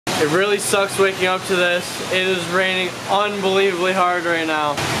It really sucks waking up to this. It is raining unbelievably hard right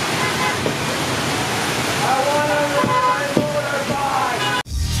now. I wanna ride motorbike!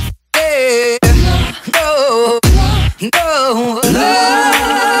 Hey, no, no, no,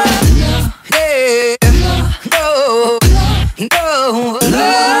 hey, no, no,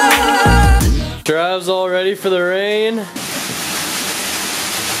 no. Drive's all ready for the rain.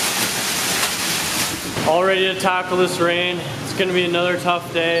 All ready to tackle this rain. It's gonna be another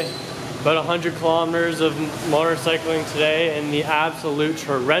tough day. About 100 kilometers of motorcycling today in the absolute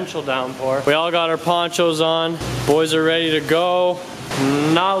torrential downpour. We all got our ponchos on. Boys are ready to go.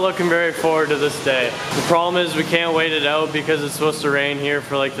 Not looking very forward to this day. The problem is we can't wait it out because it's supposed to rain here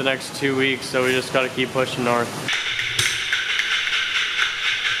for like the next 2 weeks, so we just gotta keep pushing north.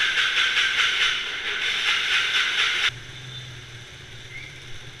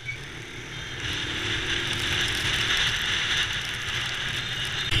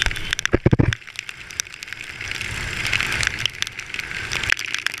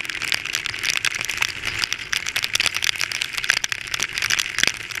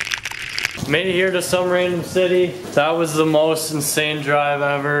 Made it here to some random city. That was the most insane drive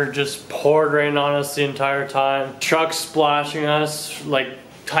ever. Just poured rain on us the entire time. Trucks splashing us, like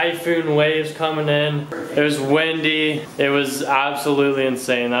typhoon waves coming in. It was windy. It was absolutely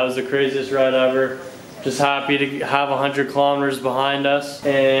insane. That was the craziest ride ever. Just happy to have 100 kilometers behind us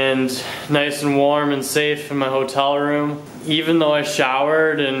and nice and warm and safe in my hotel room. Even though I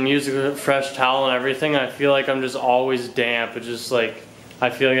showered and used a fresh towel and everything, I feel like I'm just always damp. It's just like, I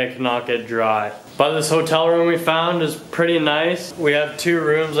feel like I cannot get dry. But this hotel room we found is pretty nice. We have 2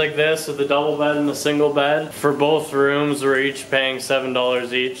 rooms like this with a double bed and a single bed. For both rooms, we're each paying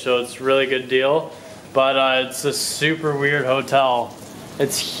 $7 each, so it's a really good deal. But it's a super weird hotel.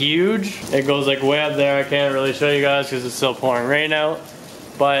 It's huge. It goes like way up there. I can't really show you guys because it's still pouring rain out.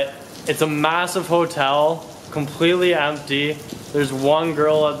 But it's a massive hotel, completely empty. There's one young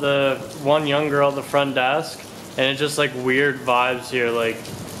girl at the front desk. And it's just like weird vibes here, like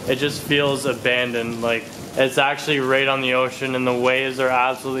it just feels abandoned. Like it's actually right on the ocean and the waves are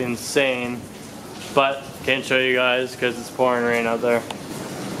absolutely insane. But can't show you guys because it's pouring rain out there.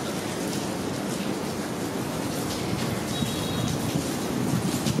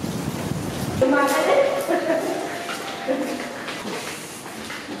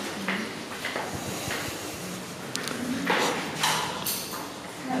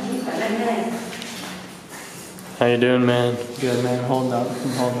 How you doing, man? Good, man. Holding up. I'm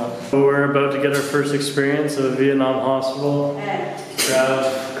holding up. We're about to get our first experience of a Vietnam hospital.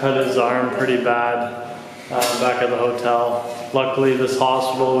 Trav cut his arm pretty bad back at the hotel. Luckily, this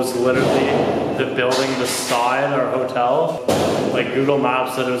hospital was literally the building beside our hotel. Like Google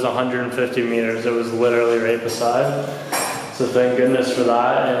Maps said it was 150 meters. It was literally right beside. So thank goodness for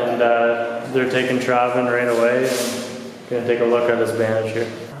that. And they're taking Trav in right away. And gonna take a look at his bandage here.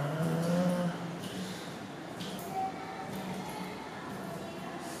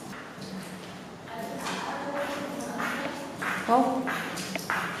 Oh.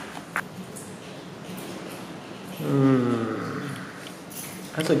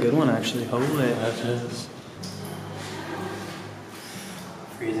 That's a good one, actually. Holy. That is.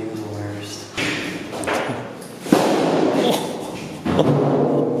 Freezing is the worst.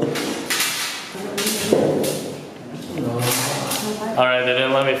 Alright, they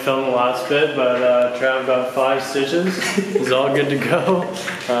didn't let me film the last bit, but Trav got 5 stitches. He's all good to go.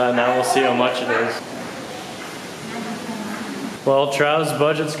 Now we'll see how much it is. Well, Trav's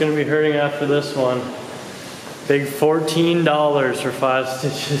budget's gonna be hurting after this one. Big $14 for 5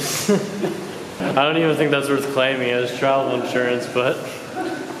 stitches. I don't even think that's worth claiming as travel insurance, but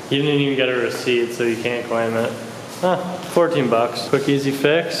he didn't even get a receipt, so you can't claim it. 14 bucks. Quick, easy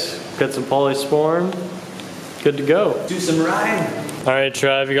fix. Get some polysporin. Good to go. Do some riding. All right,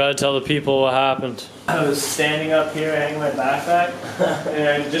 Trav, you gotta tell the people what happened. I was standing up here hanging my backpack, and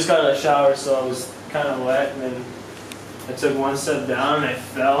I just got out of the shower, so I was kind of wet, and then I took one step down and I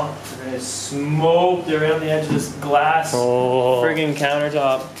fell, and I smoked around the edge of this glass friggin'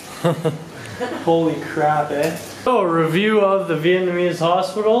 countertop. Holy crap, eh? So, a review of the Vietnamese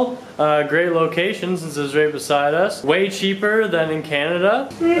hospital. Great location since it's right beside us. Way cheaper than in Canada,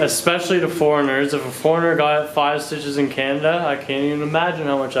 especially to foreigners. If a foreigner got 5 stitches in Canada, I can't even imagine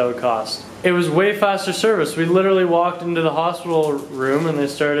how much that would cost. It was way faster service. We literally walked into the hospital room and they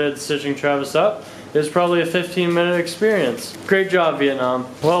started stitching Travis up. It was probably a 15-minute experience. Great job, Vietnam.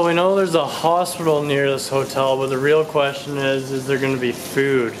 Well, we know there's a hospital near this hotel, but the real question is there going to be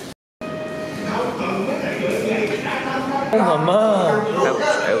food? Oh, mama.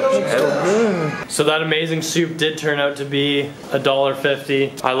 So that amazing soup did turn out to be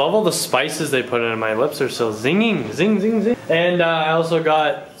 $1.50. I love all the spices they put in it. My lips are still zinging, zing, zing, zing. And I also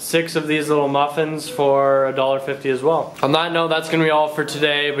got 6 of these little muffins for $1.50 as well. On that note, that's gonna be all for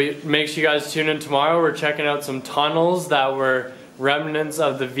today, but make sure you guys tune in tomorrow. We're checking out some tunnels that were remnants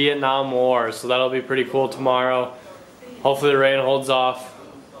of the Vietnam War, so that'll be pretty cool tomorrow. Hopefully the rain holds off.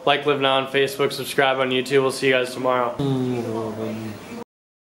 Like Live Now on Facebook, subscribe on YouTube. We'll see you guys tomorrow.